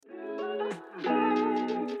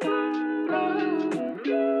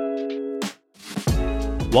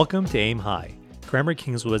Welcome to Aim High, Cranbrook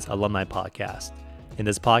Kingswood's alumni podcast. In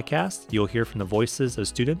this podcast, you'll hear from the voices of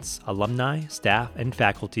students, alumni, staff, and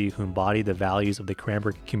faculty who embody the values of the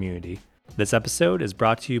Cranbrook community. This episode is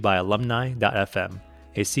brought to you by Alumni.fm,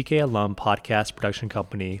 a CK alum podcast production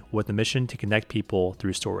company with a mission to connect people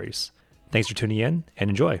through stories. Thanks for tuning in and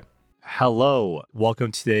enjoy. Hello,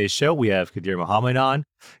 welcome to today's show. We have Qadir Muhammad on.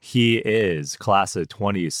 He is class of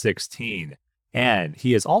 2016. And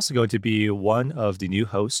he is also going to be one of the new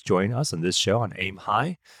hosts joining us on this show on Aim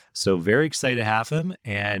High. So very excited to have him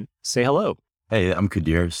and say hello. Hey, I'm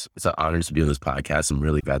Qadir. It's an honor to be on this podcast. I'm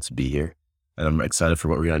really glad to be here. And I'm excited for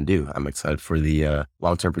what we're going to do. I'm excited for the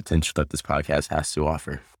long-term potential that this podcast has to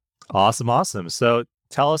offer. Awesome. So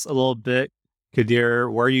tell us a little bit, Qadir,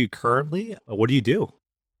 where are you currently? What do you do?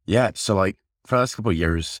 Yeah, so for the last couple of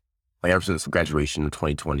years, ever since graduation of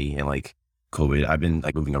 2020 and COVID, I've been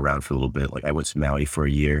moving around for a little bit. I went to Maui for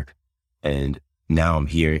a year and now I'm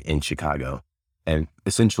here in Chicago. And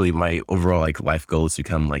essentially my overall life goal is to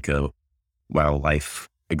become a wildlife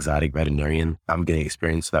exotic veterinarian. I'm getting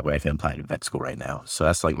experience so that way I can apply to vet school right now. So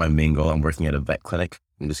that's my main goal. I'm working at a vet clinic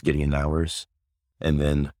and just getting in hours. And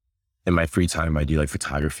then in my free time, I do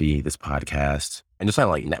photography, this podcast, and just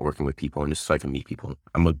networking with people and just so I can meet people.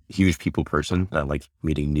 I'm a huge people person. And I like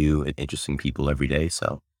meeting new and interesting people every day.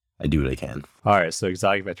 So I do what I can. All right. So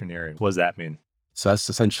exotic veterinarian, what does that mean? So that's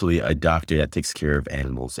essentially a doctor that takes care of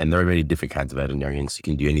animals. And there are many different kinds of veterinarians. You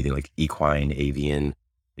can do anything like equine, avian.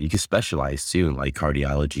 You can specialize too in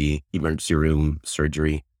cardiology, emergency room,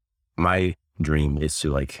 surgery. My dream is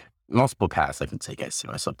to multiple paths I can take. I see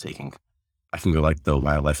myself taking. I can go the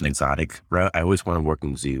wildlife and exotic route. I always want to work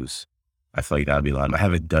in zoos. I feel that would be a lot. I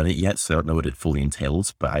haven't done it yet, so I don't know what it fully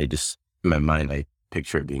entails, but in my mind, I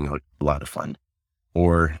picture it being a lot of fun.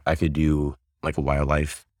 Or I could do a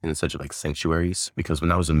wildlife in such sanctuaries, because when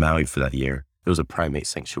I was in Maui for that year, it was a primate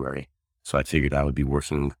sanctuary. So I figured I would be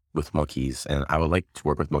working with monkeys, and I would like to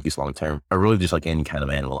work with monkeys long term, or really just any kind of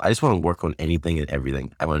animal. I just want to work on anything and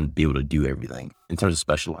everything. I want to be able to do everything. In terms of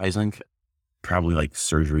specializing, probably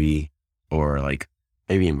surgery or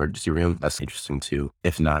maybe emergency room. That's interesting too,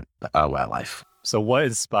 if not wildlife. So what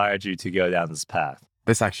inspired you to go down this path?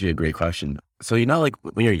 That's actually a great question. So,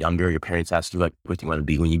 when you're younger, your parents ask you, what do you want to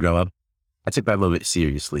be when you grow up? I took that a little bit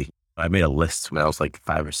seriously. I made a list when I was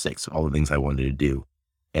 5 or 6 of all the things I wanted to do.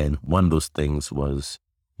 And one of those things was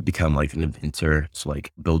become an inventor. So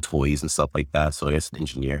build toys and stuff like that. So I guess an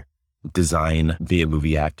engineer, design, be a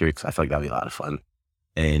movie actor, because I feel that'd be a lot of fun.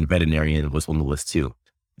 And veterinarian was on the list too.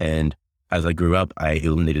 And as I grew up, I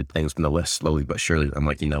eliminated things from the list slowly but surely.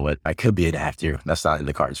 I'm you know what? I could be an actor. That's not in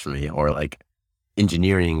the cards for me. Or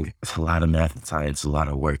engineering, it's a lot of math and science, a lot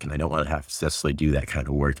of work, and I don't want to have to necessarily do that kind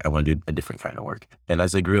of work. I want to do a different kind of work. And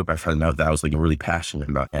as I grew up, I found out that I was really passionate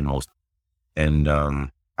about animals. And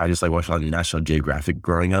I just watched a lot of National Geographic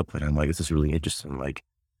growing up, and I'm this is really interesting.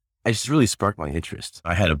 I just really sparked my interest.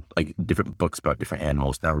 I had different books about different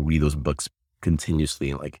animals. Now I read those books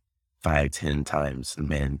continuously 5, 10 times. And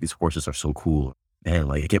man, these horses are so cool.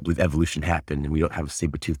 Man, I can't believe evolution happened and we don't have a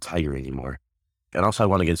saber-toothed tiger anymore. And also I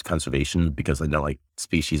want to get into conservation because I know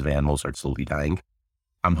species of animals are slowly dying.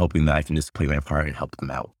 I'm hoping that I can just play my part and help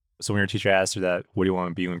them out. So when your teacher asked you that, what do you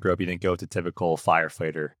want to be when you grow up? You didn't go to typical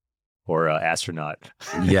firefighter or astronaut.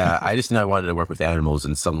 Yeah, I just know I wanted to work with animals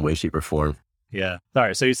in some way, shape, or form. Yeah. All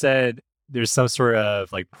right. So you said there's some sort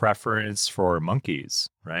of preference for monkeys,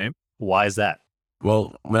 right? Why is that?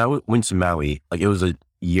 Well, when I went to Maui, it was a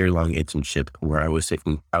year-long internship where I was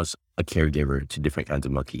a caregiver to different kinds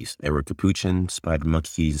of monkeys. There were capuchin, spider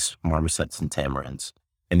monkeys, marmosets, and tamarins.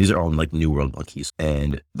 And these are all New World monkeys.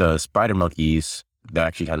 And the spider monkeys, they're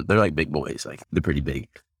actually they're big boys. They're pretty big.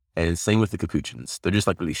 And same with the capuchins. They're just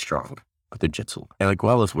really strong, but they're gentle. And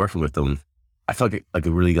while I was working with them, I felt a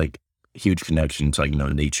really huge connection to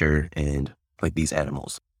nature and these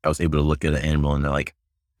animals. I was able to look at an animal and they're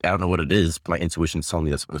I don't know what it is, but my intuition told me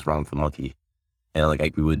that's what's wrong with the monkey. And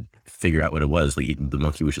we would figure out what it was. The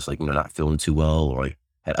monkey was just not feeling too well, or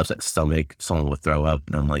had upset stomach, someone would throw up.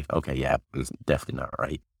 And I'm okay, yeah, it's definitely not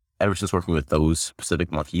right. Ever since working with those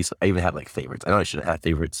specific monkeys, I even have favorites. I know I shouldn't have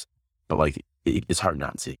favorites, but it's hard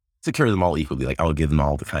not to. To care them all equally. I will give them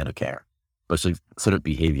all the kind of care. But it's certain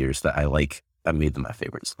behaviors that I that made them my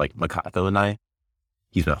favorites. Macaco and I,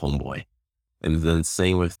 he's my homeboy. And then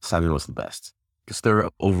same with Simon was the best. Because there are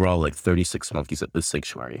overall 36 monkeys at this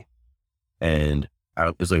sanctuary. And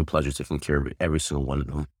it was a pleasure taking care of every single one of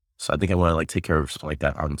them. So I think I want to take care of something like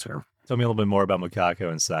that long term. Tell me a little bit more about Macaco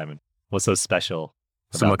and Simon. What's so special?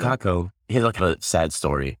 So Macaco, he has a sad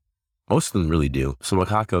story. Most of them really do. So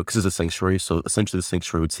Macaco, because it's a sanctuary, so essentially the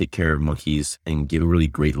sanctuary would take care of monkeys and give a really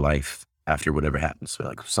great life after whatever happens. So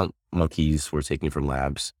like some monkeys were taken from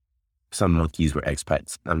labs. Some monkeys were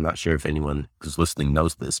expats. I'm not sure if anyone who's listening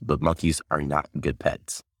knows this, but monkeys are not good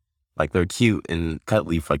pets. Like they're cute and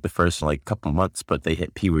cuddly for like the first like couple months, but they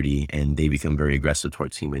hit puberty and they become very aggressive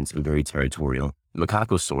towards humans and very territorial. The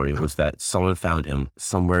macaco's story was that someone found him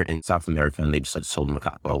somewhere in South America and they just like sold the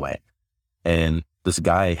macaco away. And this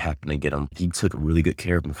guy happened to get him. He took really good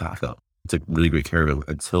care of macaco. He took really great care of him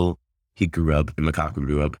until he grew up and macaco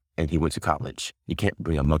grew up and he went to college. You can't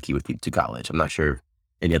bring a monkey with you to college. I'm not sure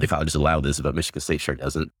any other colleges allow this, but Michigan State sure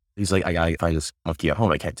doesn't. He's like, I gotta find this monkey at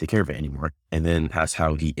home. I can't take care of it anymore. And then that's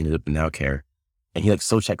how he ended up in now care. And he like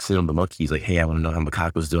still checks in on the monkey. He's like, hey, I want to know how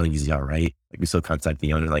Macaco's doing. Is he all right? Like we still contact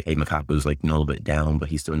the owner, like, hey, Macaco's like a little bit down, but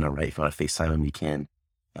he's doing all right. If you want to FaceTime him, you can.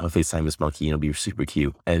 I'll FaceTime this monkey and it'll be super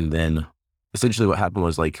cute. And then essentially what happened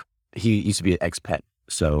was like, he used to be an ex-pet.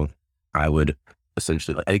 So I would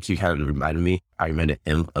essentially, like, I think he kind of reminded me, I reminded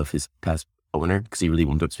him of his past owner because he really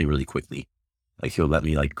warmed up to me really quickly. Like he'll let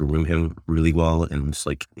me like groom him really well and just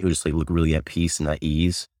like, he'll just like look really at peace and at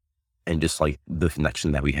ease. And just like the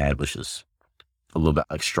connection that we had was just a little bit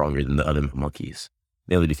like stronger than the other monkeys.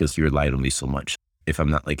 Mainly because he relied on me so much. If I'm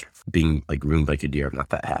not like being like groomed like a deer, I'm not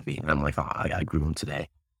that happy. And I'm like, oh, I gotta groom him today.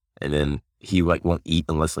 And then he like won't eat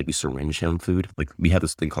unless like you syringe him food. Like we have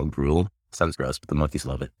this thing called gruel. Sounds gross, but the monkeys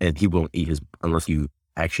love it. And he won't eat his unless you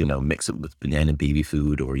actually mix it with banana baby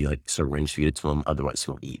food or you like syringe feed it to him. Otherwise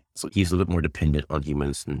he won't eat. So he's a little bit more dependent on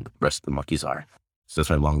humans than the rest of the monkeys are. So that's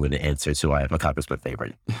my long-winded answer to why macaco's my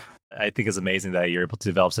favorite. I think it's amazing that you're able to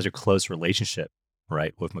develop such a close relationship,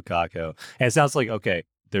 right, with macaco. And it sounds like, okay,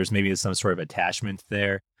 there's maybe some sort of attachment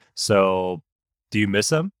there. So do you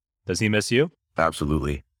miss him? Does he miss you?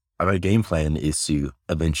 Absolutely. My game plan is to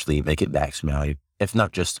eventually make it back to Maui, if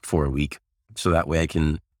not just for a week. So that way I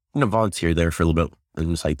can, volunteer there for a little bit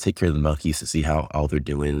and just like take care of the monkeys to see how all they're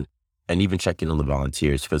doing and even check in on the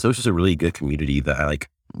volunteers because it was just a really good community that I like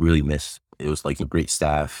really missed. It was like a great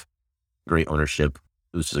staff, great ownership.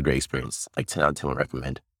 It was just a great experience. Like 10 out of 10 would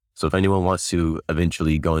recommend. So if anyone wants to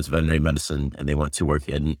eventually go into veterinary medicine and they want to work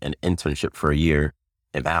in an internship for a year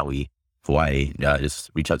in Maui, Hawaii, just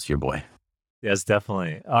reach out to your boy. Yes,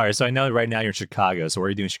 definitely. All right. So I know right now you're in Chicago. So what are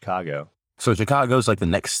you doing in Chicago? So Chicago is like the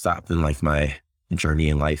next stop in like my journey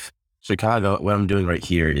in life. Chicago, what I'm doing right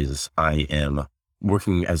here is I am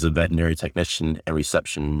working as a veterinary technician and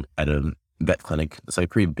reception at a vet clinic. It's like a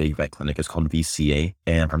pretty big vet clinic. It's called VCA.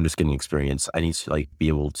 And I'm just getting experience. I need to like be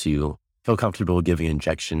able to feel comfortable giving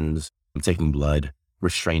injections, taking blood,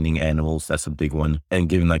 restraining animals. That's a big one. And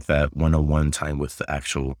giving like that one-on-one time with the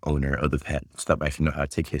actual owner of the pet so that I can know how to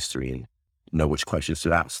take history and know which questions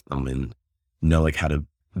to ask them and know like how to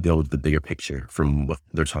build the bigger picture from what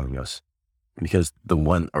they're telling us. Because the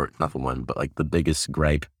one, or not the one, but like the biggest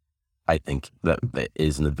gripe I think that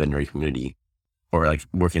is in the veterinary community or like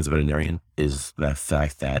working as a veterinarian is the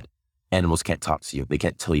fact that animals can't talk to you. They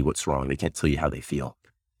can't tell you what's wrong. They can't tell you how they feel.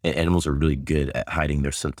 And animals are really good at hiding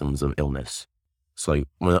their symptoms of illness. So like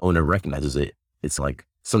when the owner recognizes it, it's like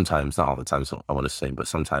sometimes, not all the time, so I want to say, but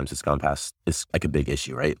sometimes it's gone past, it's like a big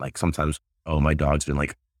issue, right? Like sometimes, oh, my dog's been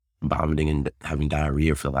like vomiting and having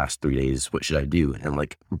diarrhea for the last 3 days. What should I do? And I'm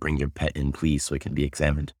like, bring your pet in, please, so it can be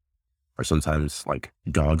examined. Or sometimes like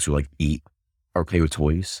dogs will like eat or play with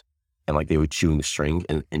toys and like they would chew the string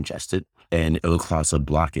and ingest it and it will cause a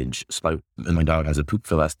blockage. So like, and my dog has a poop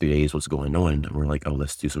for the last 3 days. What's going on? And we're like, oh,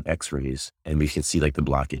 let's do some x-rays and we can see like the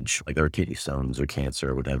blockage, like there are kidney stones or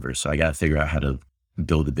cancer or whatever. So I got to figure out how to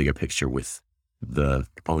build a bigger picture with the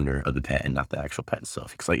owner of the pet and not the actual pet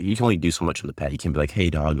itself. Because like you can only do so much on the pet. You can be like, hey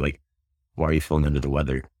dog, like, why are you feeling under the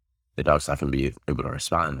weather? The dog's not going to be able to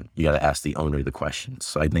respond. You got to ask the owner the questions.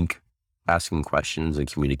 So I think asking questions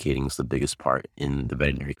and communicating is the biggest part in the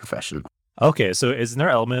veterinary profession. Okay. So isn't there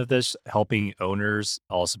an element of this helping owners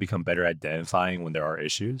also become better at identifying when there are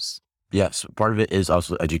issues? Yes. Part of it is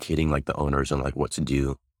also educating like the owners on like what to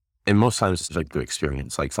do. And most times it's like through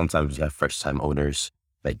experience. Like sometimes you have first time owners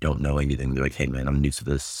that don't know anything. They're like, hey man, I'm new to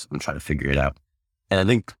this. I'm trying to figure it out. And I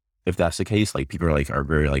think if that's the case, like people are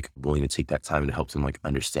very like willing to take that time to help them like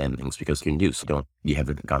understand things because you're new. So you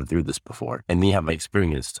haven't gone through this before. And then you have my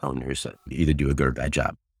experienced owners that either do a good or bad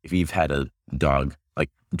job. If you've had a dog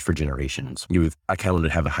like for generations, I kind of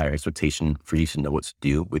would have a higher expectation for you to know what to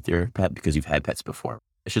do with your pet because you've had pets before.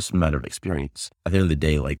 It's just a matter of experience. At the end of the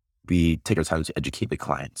day, like we take our time to educate the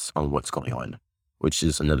clients on what's going on, which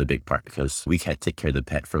is another big part because we can't take care of the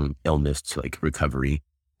pet from illness to like recovery.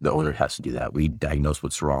 The owner has to do that. We diagnose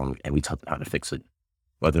what's wrong and we tell them how to fix it.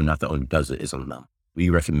 Whether or not the owner does it is on them. We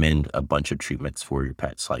recommend a bunch of treatments for your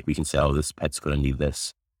pets. Like we can say, oh, this pet's going to need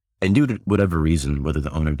this. And due to whatever reason, whether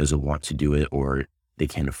the owner doesn't want to do it or they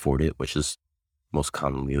can't afford it, which is most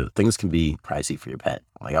commonly things can be pricey for your pet.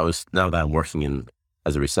 Like now that I'm working in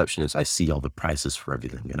as a receptionist, I see all the prices for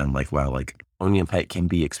everything. And I'm like, wow, like owning a pet can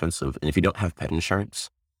be expensive. And if you don't have pet insurance,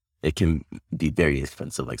 it can be very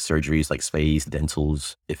expensive, like surgeries, like spays,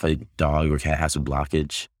 dentals. If a dog or cat has a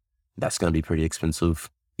blockage, that's going to be pretty expensive.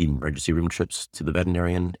 Even emergency room trips to the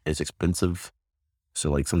veterinarian is expensive.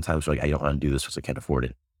 So like sometimes like, I don't want to do this because I can't afford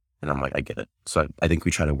it. And I'm like, I get it. So I think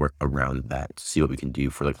we try to work around that to see what we can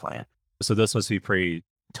do for the client. So those must be pretty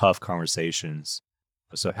tough conversations.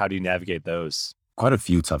 So how do you navigate those? Quite a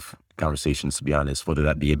few tough conversations, to be honest, whether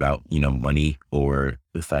that be about, money or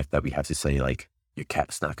the fact that we have to say like, your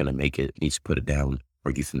cat's not going to make it, needs to put it down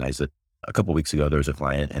or euthanize it. A couple of weeks ago, there was a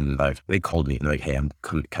client and they called me and they're like, hey,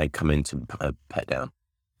 can I come in to put a pet down?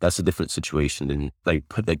 That's a different situation than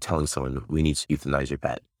telling someone we need to euthanize your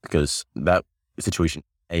pet, because that situation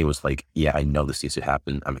was like, yeah, I know this needs to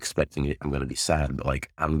happen. I'm expecting it. I'm going to be sad, but like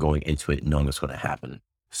I'm going into it knowing it's going to happen.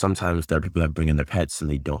 Sometimes there are people that bring in their pets and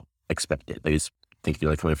they don't expect it. They just think you're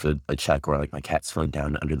like coming for a check, or like my cat's feeling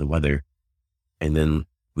down under the weather. And then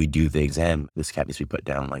we do the exam. This cat needs to be put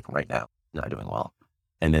down like right now, not doing well.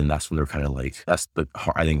 And then that's when they're kind of like, that's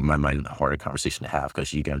I think in my mind, the harder conversation to have,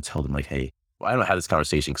 because you got to tell them like, hey, well, I don't have this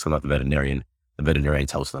conversation because I'm not the veterinarian. The veterinarian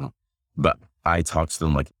tells them, but I talk to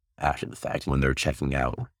them like after the fact when they're checking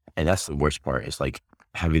out. And that's the worst part, is like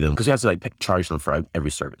having them, because we have to like charge them for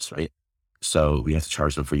every service, right? So we have to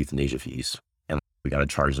charge them for euthanasia fees. And we got to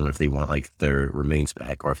charge them if they want like their remains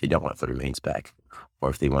back, or if they don't want their remains back,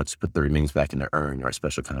 or if they want to put their remains back in their urn or a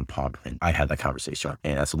special kind of pod. And I had that conversation,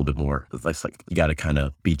 and that's a little bit more, it's like, you got to kind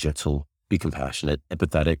of be gentle, be compassionate,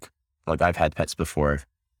 empathetic. Like I've had pets before.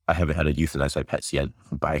 I haven't had to euthanize my pets yet,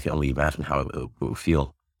 but I can only imagine how it would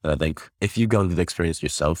feel. And I think if you go into the experience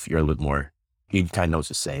yourself, you're a little more, you kind of know what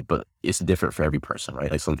to say, but it's different for every person, right?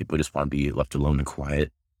 Like some people just want to be left alone and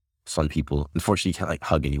quiet. Some people, unfortunately, you can't like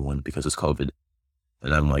hug anyone because it's COVID.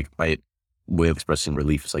 And I'm like, my way of expressing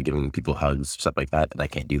relief is like giving people hugs, stuff like that. And I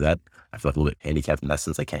can't do that. I feel like a little bit handicapped in that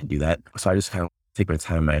sense. I can't do that. So I just kind of take my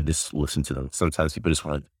time and I just listen to them. Sometimes people just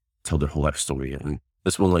want to tell their whole life story. And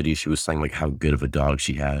this one lady, she was saying like how good of a dog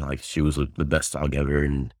she had. Like she was the best dog ever.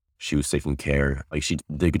 And she was taking care, like she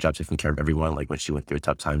did a good job taking care of everyone. Like when she went through a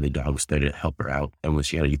tough time, the dog was there to help her out. And when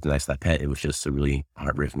she had to euthanize that pet, it was just a really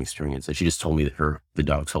heartbreaking experience. And she just told me that the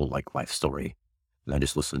dog's whole like life story. And I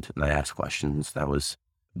just listened and I asked questions. That was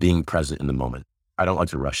being present in the moment. I don't like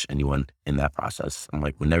to rush anyone in that process. I'm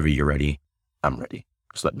like, whenever you're ready, I'm ready.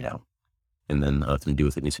 Just let me know. And then let them do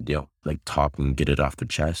what they need to do. Like talk and get it off their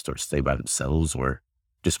chest, or stay by themselves, or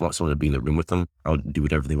just want someone to be in the room with them. I'll do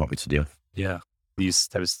whatever they want me to do. Yeah. These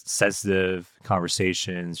types of sensitive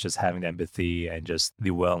conversations, just having empathy and just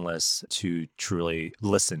the willingness to truly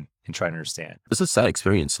listen and try to understand. It's a sad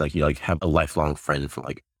experience. Like you like have a lifelong friend for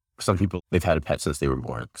like, some people, they've had a pet since they were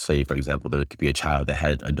born. Say, for example, there could be a child that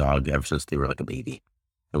had a dog ever since they were like a baby.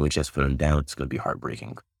 And when you just put them down, it's going to be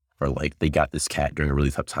heartbreaking. Or like they got this cat during a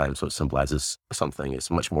really tough time, so it symbolizes something.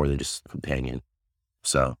 It's much more than just a companion.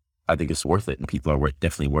 So I think it's worth it, and people are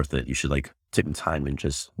definitely worth it. You should like take the time and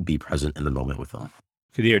just be present in the moment with them.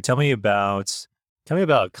 Qadir, tell me about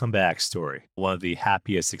a comeback story. One of the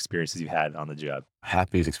happiest experiences you had on the job.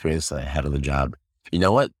 Happiest experience that I had on the job. You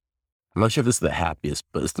know what? I'm not sure if this is the happiest,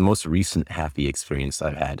 but it's the most recent happy experience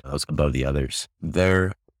I've had. I was above the others. There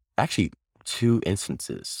are actually 2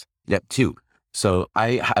 instances. Yep, 2. So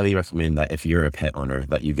I highly recommend that if you're a pet owner,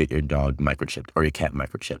 that you get your dog microchipped or your cat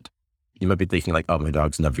microchipped. You might be thinking like, oh, my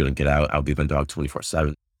dog's never going to get out. I'll be with my dog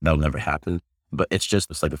 24/7. That'll never happen. But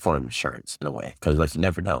it's like a form of insurance in a way, because like you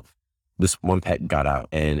never know. This one pet got out,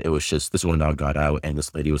 and it was just this one dog got out, and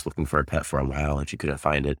this lady was looking for a pet for a while and she couldn't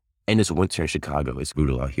find it. And it's winter in Chicago. It's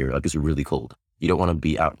brutal out here. Like it's really cold. You don't want to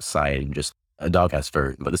be outside and just, a dog has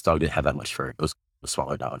fur, but this dog didn't have that much fur. It was a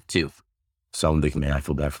smaller dog too. So I'm thinking, man, I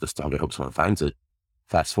feel bad for this dog. I hope someone finds it.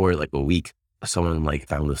 Fast forward like a week, someone like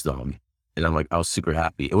found this dog. And I'm like, I was super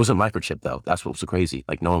happy. It wasn't microchipped though. That's what was so crazy.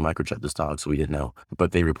 Like no one microchipped this dog, so we didn't know.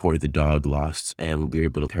 But they reported the dog lost, and we were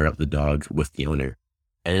able to pair up the dog with the owner.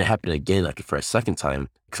 And it happened again, like for a second time,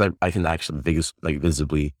 because I can actually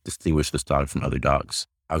visibly distinguish this dog from other dogs.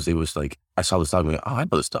 I was able to like, I saw this dog and I went, oh, I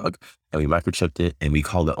know this dog. And we microchipped it and we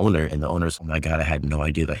called the owner, and the owner's, oh my God, I had no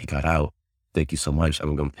idea that he got out. Thank you so much.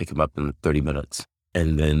 I'm going to pick him up in 30 minutes.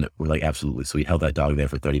 And then we're like, absolutely. So we held that dog there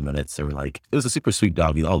for 30 minutes and we're like, it was a super sweet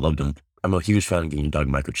dog. We all loved him. I'm a huge fan of getting your dog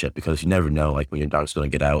microchipped, because you never know like when your dog's going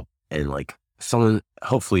to get out, and like someone,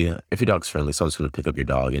 hopefully if your dog's friendly, someone's going to pick up your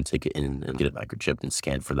dog and take it in and get it microchipped and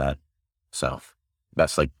scanned for that. So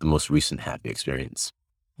that's like the most recent happy experience.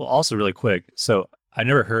 Well, also really quick. So I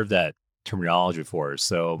never heard that terminology before.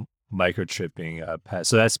 So microchipping a pet.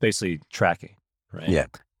 So that's basically tracking, right? Yeah,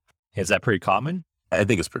 Is that pretty common? I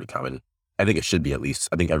think it's pretty common. I think it should be at least.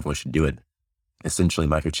 I think everyone should do it. Essentially,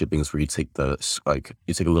 microchipping is where you take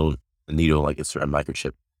you take a little needle, like it's a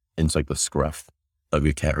microchip, into like the scruff of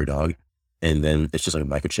your cat or dog. And then it's just like a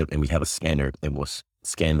microchip, and we have a scanner and we'll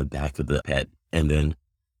scan the back of the pet. And then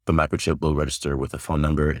the microchip will register with a phone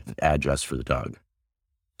number and address for the dog.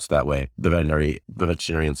 So that way, the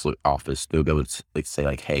veterinarian's office, they'll be able to like say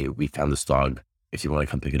like, hey, we found this dog. If you want to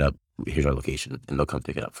come pick it up, here's our location, and they'll come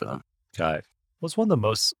pick it up for them. Got it. What's one of the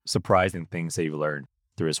most surprising things that you've learned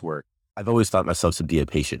through this work? I've always thought myself to be a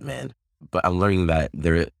patient man, but I'm learning that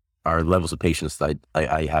there are levels of patience that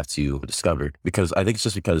I have to discover, because I think it's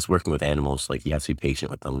just because working with animals, like you have to be patient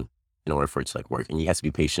with them in order for it to like work. And you have to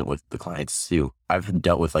be patient with the clients too. I've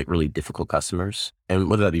dealt with like really difficult customers, and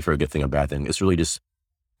whether that be for a good thing or bad thing, it's really just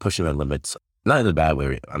pushing my limits, not in a bad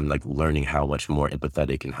way. I'm like learning how much more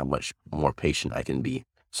empathetic and how much more patient I can be.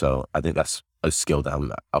 So I think that's a skill that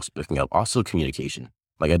I'm also picking up. Also communication.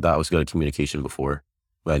 Like I thought I was good at communication before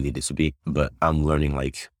when I needed to be, but I'm learning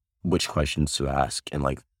like which questions to ask and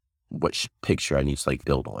like which picture I need to like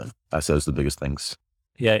build on. I said it's the biggest things.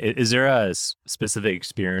 Yeah. Is there a specific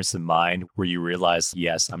experience in mind where you realize,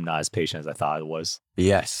 yes, I'm not as patient as I thought I was?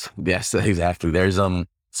 Yes, exactly. There's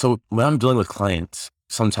so when I'm dealing with clients,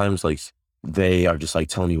 sometimes like they are just like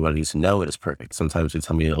telling me what I need to know and it's perfect. Sometimes they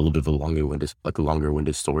tell me a little bit of a longer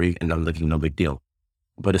winded story, and I'm thinking no big deal.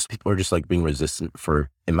 But it's people are just like being resistant for,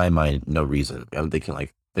 in my mind, no reason. I'm thinking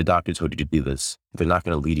like the doctor told you to do this. They're not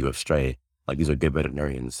going to lead you astray. Like these are good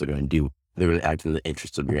veterinarians. They're going to act in the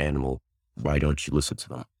interest of your animal. Why don't you listen to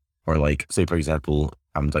them? Or like, say for example,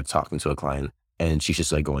 I'm like talking to a client and she's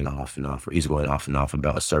just like going off and off, or he's going off and off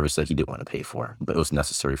about a service that he didn't want to pay for, but it was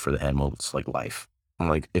necessary for the animal's like life. I'm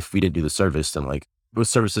like, if we didn't do the service, then like, with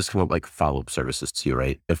services come up like follow-up services too,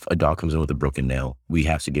 right? If a dog comes in with a broken nail, we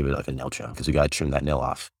have to give it like a nail trim because we got to trim that nail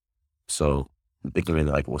off. So they come in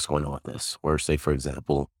like, what's going on with this? Or say, for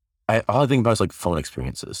example, all I think about is like phone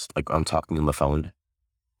experiences. Like I'm talking on the phone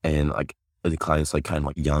and like the client's like kind of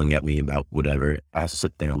like yelling at me about whatever. I have to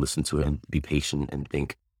sit there and listen to it and be patient and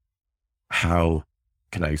think, how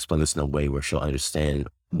can I explain this in a way where she'll understand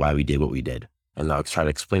why we did what we did? And I'll try to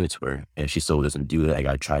explain it to her. And if she still doesn't do it, I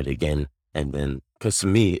got to try it again. And then, because to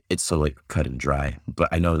me, it's so like cut and dry, but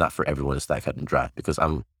I know not for everyone it's that cut and dry because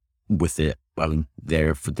I'm with it. I'm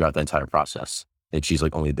there throughout the entire process. And she's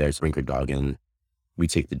like only there to bring her dog in. We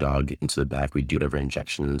take the dog into the back. We do whatever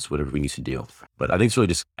injections, whatever we need to do. But I think it's really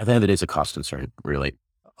just, at the end of the day, it's a cost concern, really.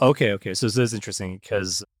 Okay. So this is interesting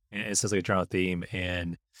because it says like a general theme,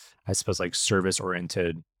 and I suppose like service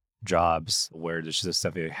oriented jobs where there's just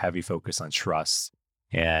a heavy focus on trust,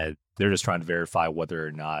 and they're just trying to verify whether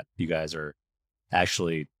or not you guys are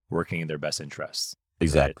actually working in their best interests.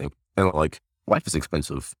 Exactly. Right? And like life is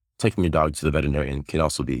expensive. Taking your dog to the veterinarian can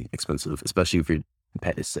also be expensive, especially if your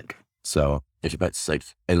pet is sick. So if your pet's sick,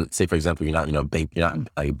 and say for example, you're not, you're not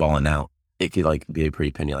like balling out, it could like be a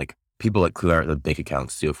pretty penny. Like people like clear out the bank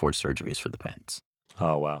accounts to afford surgeries for the pets.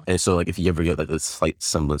 Oh, wow. And so like if you ever get like a slight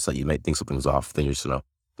semblance that you might think something's off, then you're just gonna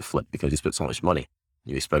flip because you spent so much money.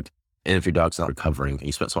 You expect, and if your dog's not recovering and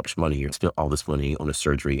you spent so much money, you spent all this money on a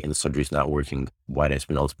surgery and the surgery's not working, why did I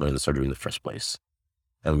spend all this money on the surgery in the first place?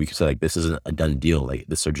 And we could say like, this isn't a done deal. Like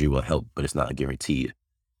the surgery will help, but it's not guaranteed.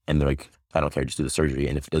 And they're like, I don't care, just do the surgery.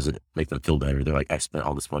 And if it doesn't make them feel better, they're like, I spent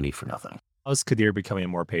all this money for nothing. How's Qadir becoming a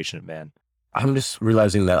more patient man? I'm just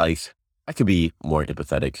realizing that like I could be more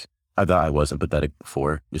empathetic. I thought I was empathetic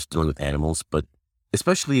before, just dealing with animals, but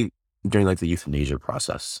especially during like the euthanasia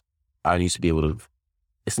process, I used to be able to,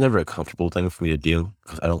 it's never a comfortable thing for me to do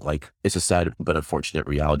because I don't like, it's a sad but unfortunate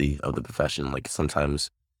reality of the profession. Like sometimes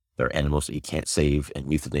there are animals that you can't save,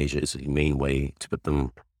 and euthanasia is the main way to put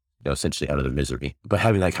them, essentially out of their misery. But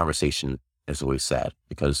having that conversation is always sad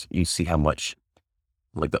because you see how much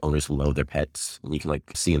like the owners love their pets, and you can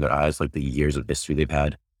like see in their eyes like the years of history they've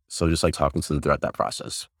had. So just like talking to them throughout that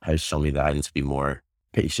process has shown me that I need to be more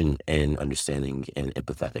patient and understanding and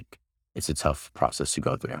empathetic. It's a tough process to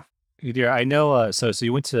go through. Qadir, I know, so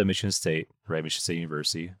you went to Michigan State, right? Michigan State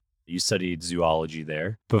University. You studied zoology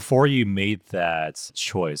there. Before you made that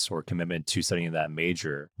choice or commitment to studying that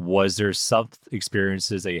major, was there some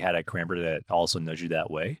experiences that you had at Cranbrook that also nudged you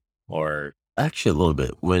that way? Or Actually, a little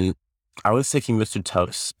bit. When I was taking Mr.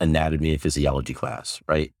 Tuck's anatomy and physiology class,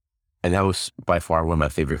 right? And that was by far one of my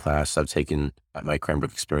favorite classes I've taken at my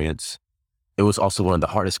Cranbrook experience. It was also one of the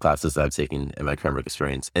hardest classes that I've taken in my Cranbrook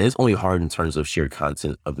experience. And it's only hard in terms of sheer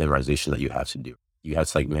content of memorization that you have to do. You have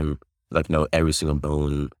to know every single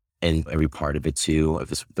bone and every part of it too,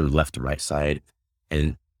 if it's the left or right side.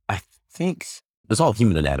 And I think It's all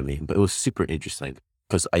human anatomy, but it was super interesting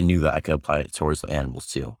because I knew that I could apply it towards the animals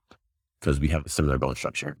too, because we have a similar bone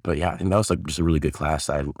structure. But yeah, and that was like just a really good class.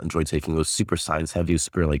 I enjoyed taking. It was super science heavy,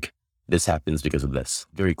 super like this happens because of this,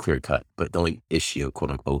 very clear cut. But the only issue,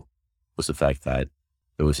 quote unquote, was the fact that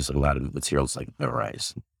it was just a lot of materials like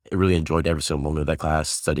memorize. I really enjoyed every single moment of that class.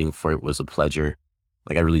 Studying for it was a pleasure.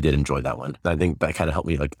 Like I really did enjoy that one. And I think that kind of helped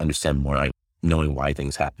me like understand more, like knowing why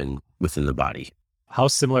things happen within the body. How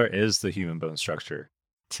similar is the human bone structure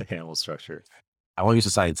to animal structure? I won't use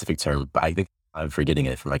a scientific term, but I think I'm forgetting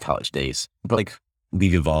it from my college days. But like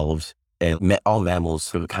we've evolved and all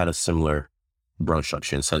mammals have a kind of similar bone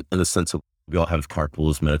structure in the sense of we all have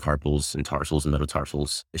carpals, metacarpals, and tarsals and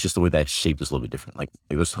metatarsals. It's just the way that shape is a little bit different. Like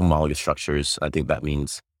there's homologous structures. I think that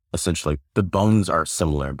means essentially the bones are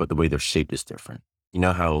similar, but the way they're shaped is different. You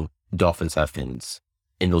know how dolphins have fins?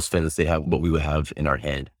 In those fins, they have what we would have in our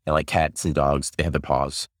hand. And like cats and dogs, they have their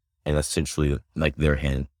paws. And that's essentially like their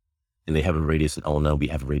hand. And they have a radius and ulna. We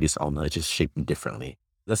have a radius and ulna. It's just shaped differently.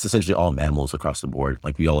 That's essentially all mammals across the board.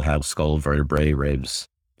 Like we all have skull, vertebrae, ribs.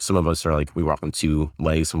 Some of us are like, we walk on 2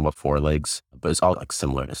 legs, some walk 4 legs. But it's all like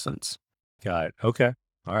similar in a sense. Got it. Okay.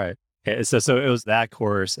 All right. Okay, so it was that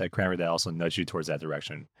course at Cranbrook that also nudged you towards that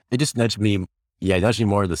direction. It just nudged me, nudged me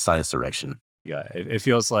more in the science direction. Yeah, it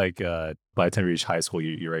feels like by the time you reached high school,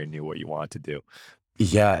 you already knew what you wanted to do.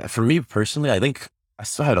 Yeah, for me personally, I think I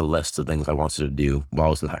still had a list of things I wanted to do while I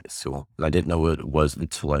was in high school. And I didn't know what it was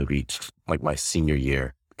until I reached like my senior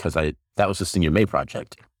year, because that was a senior May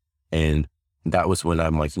project. And that was when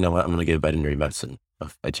I'm like, you know what, I'm going to give veterinary medicine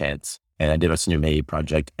a chance. And I did my senior May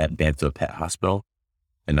project at Banfield Pet Hospital.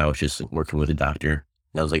 And I was just working with a doctor.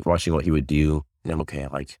 And I was like watching what he would do. And I'm okay,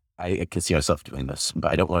 like, I can see myself doing this,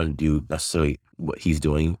 but I don't want to do necessarily what he's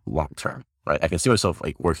doing long term, right? I can see myself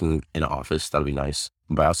like working in an office. That'd be nice.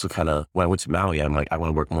 But I also kind of, when I went to Maui, I'm like, I want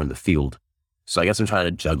to work more in the field. So I guess I'm trying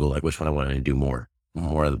to juggle like which one I want to do more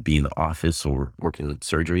of be in the office or working in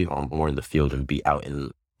surgery, or more in the field and be out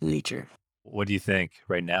in nature. What do you think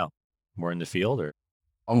right now? More in the field or?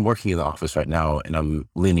 I'm working in the office right now and I'm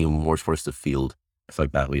leaning more towards the field. I feel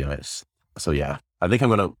like that would be nice. So yeah, I think I'm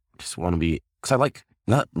going to just want to be, because I like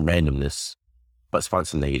not randomness, but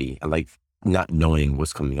spontaneity. I like not knowing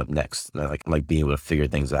what's coming up next. And I like being able to figure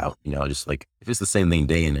things out, just like if it's the same thing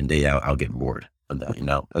day in and day out, I'll get bored of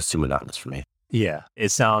that, that's too monotonous for me. Yeah. It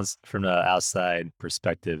sounds from the outside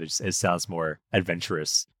perspective, it sounds more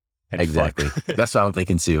adventurous. And exactly. That's what I'm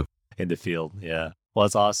thinking too. In the field. Yeah. Well,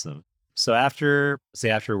 that's awesome. So after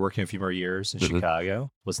working a few more years in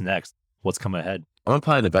Chicago, what's next? What's coming ahead? I'm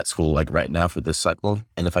applying to vet school like right now for this cycle.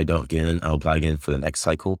 And if I don't get in, I'll apply again for the next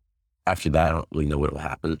cycle. After that, I don't really know what will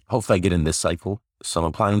happen. Hopefully I get in this cycle. So I'm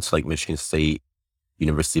applying to like Michigan State,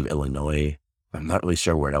 University of Illinois. I'm not really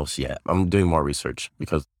sure where else yet. I'm doing more research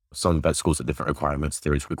because some vet schools have different requirements.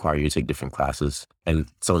 They require you to take different classes, and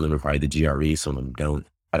some of them require the GRE, some of them don't.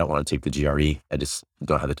 I don't want to take the GRE. I just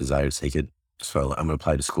don't have the desire to take it. So I'm going to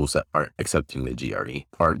apply to schools that aren't accepting the GRE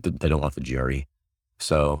or they don't want the GRE.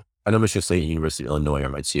 So I know Michigan State and University of Illinois are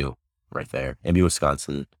my 2 right there. Maybe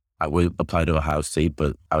Wisconsin. I would apply to Ohio State,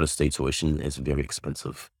 but out of state tuition is very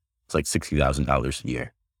expensive. It's like $60,000 a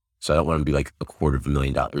year. So I don't want to be like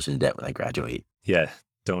 $250,000 in debt when I graduate. Yeah,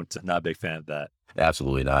 not a big fan of that.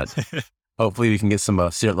 Absolutely not. Hopefully we can get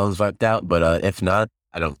some student loans wiped out, but if not,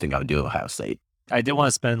 I don't think I would do Ohio State. I did want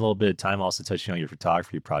to spend a little bit of time also touching on your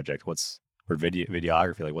photography project. Or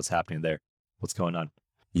videography, like what's happening there? What's going on?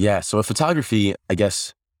 Yeah, so with photography, I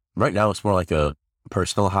guess right now it's more like a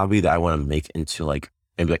personal hobby that I want to make into like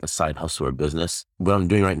maybe like a side hustle or business. What I'm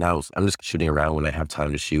doing right now is I'm just shooting around when I have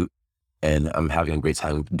time to shoot, and I'm having a great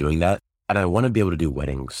time doing that. And I want to be able to do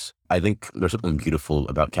weddings. I think there's something beautiful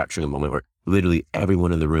about capturing a moment where literally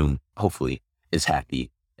everyone in the room, hopefully, is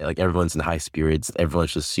happy. Like everyone's in high spirits.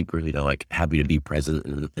 Everyone's just super, like happy to be present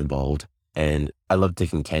and involved. And I love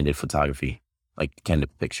taking candid photography, like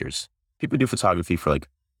candid pictures. People do photography for like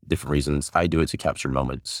different reasons. I do it to capture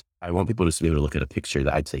moments. I want people just to be able to look at a picture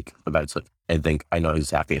that I take about it and think, I know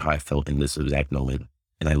exactly how I felt in this exact moment.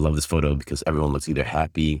 And I love this photo because everyone looks either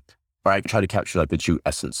happy or I try to capture like the true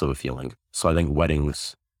essence of a feeling. So I think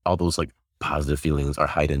weddings, all those like positive feelings are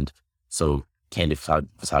heightened. So candid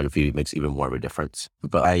photography makes even more of a difference.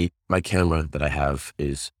 But my camera that I have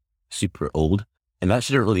is super old. And that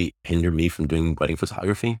shouldn't really hinder me from doing wedding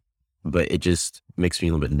photography, but it just makes me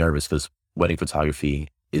a little bit nervous because wedding photography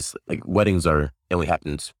is like, weddings it only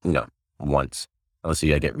happens, once, unless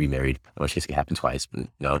you get remarried, in which case it can happen twice, but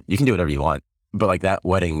you can do whatever you want. But like that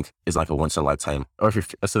wedding is like a once in a lifetime, or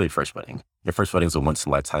if let's say your first wedding is a once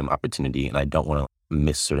in a lifetime opportunity. And I don't want to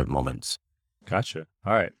miss certain moments. Gotcha.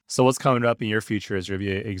 All right. So what's coming up in your future is you're going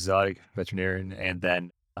to be an exotic veterinarian, and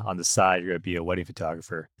then on the side, you're going to be a wedding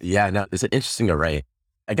photographer. Yeah, no, it's an interesting array.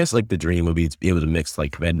 I guess like the dream would be to be able to mix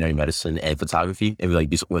like veterinary medicine and photography and like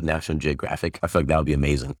do something with National Geographic. I feel like that would be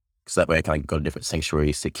amazing. Because that way I can like go to different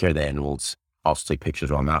sanctuaries, take care of the animals, also take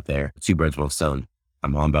pictures while I'm out there. Two birds, one stone.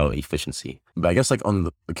 I'm all about efficiency. But I guess like on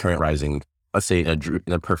the current rising, let's say in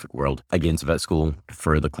a perfect world, I get into vet school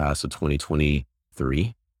for the class of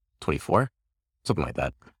 2023, 24, something like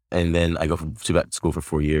that. And then I go to vet school for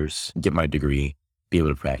 4 years, get my degree, be able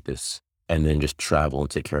to practice, and then just travel and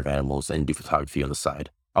take care of animals and do photography on the side.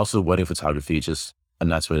 Also, wedding photography is just a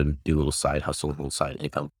nice way to do a little side hustle, a little side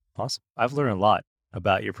income. Awesome. I've learned a lot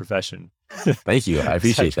about your profession. Thank you. I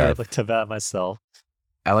appreciate that. I looked at that myself.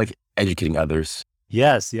 I like educating others.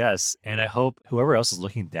 Yes. And I hope whoever else is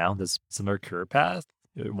looking down this similar career path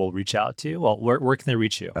will reach out to you. Well, where can they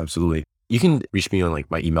reach you? Absolutely. You can reach me on like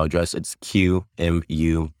my email address. It's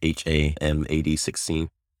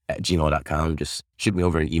qmuhamad16@gmail.com. Just shoot me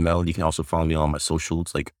over an email. You can also follow me on my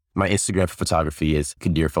socials. Like my Instagram for photography is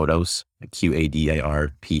Qadir Photos,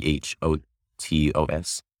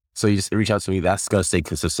 QADIRPHOTOS. So you just reach out to me. That's going to stay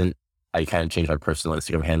consistent. I kind of change my personal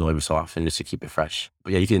Instagram handle every so often just to keep it fresh.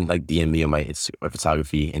 But yeah, you can like DM me on my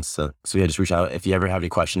photography Insta. So yeah, just reach out. If you ever have any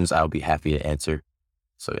questions, I'll be happy to answer.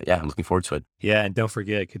 So yeah, I'm looking forward to it. Yeah, and don't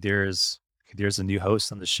forget, Qadir's a new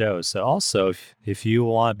host on the show. So also, if you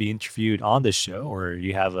want to be interviewed on this show or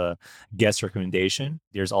you have a guest recommendation,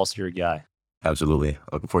 there's also your guy. Absolutely.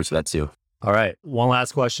 Looking forward to that too. All right. One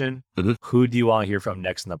last question. Mm-hmm. Who do you want to hear from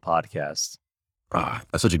next in the podcast?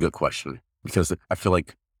 That's such a good question because I feel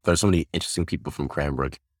like there's so many interesting people from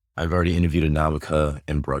Cranbrook. I've already interviewed Anamika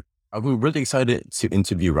and Brooke. I'm really excited to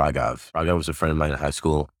interview Raghav. Raghav was a friend of mine in high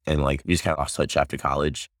school and like we just kind of lost touch after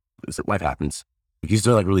college. Life happens. He's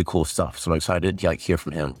doing like really cool stuff. So I'm excited to like hear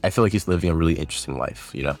from him. I feel like he's living a really interesting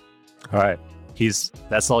life, you know? All right.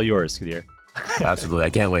 That's all yours, Qadir. Absolutely. I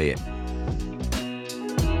can't wait.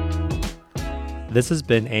 This has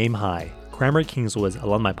been Aim High, Cranbrook Kingswood's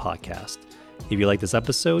alumni podcast. If you like this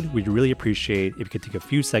episode, we'd really appreciate if you could take a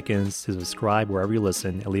few seconds to subscribe wherever you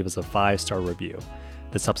listen and leave us a 5-star review.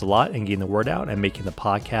 This helps a lot in getting the word out and making the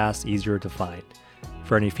podcast easier to find.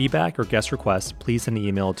 For any feedback or guest requests, please send an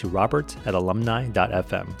email to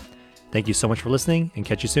robert@alumni.fm. Thank you so much for listening and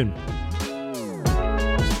catch you soon.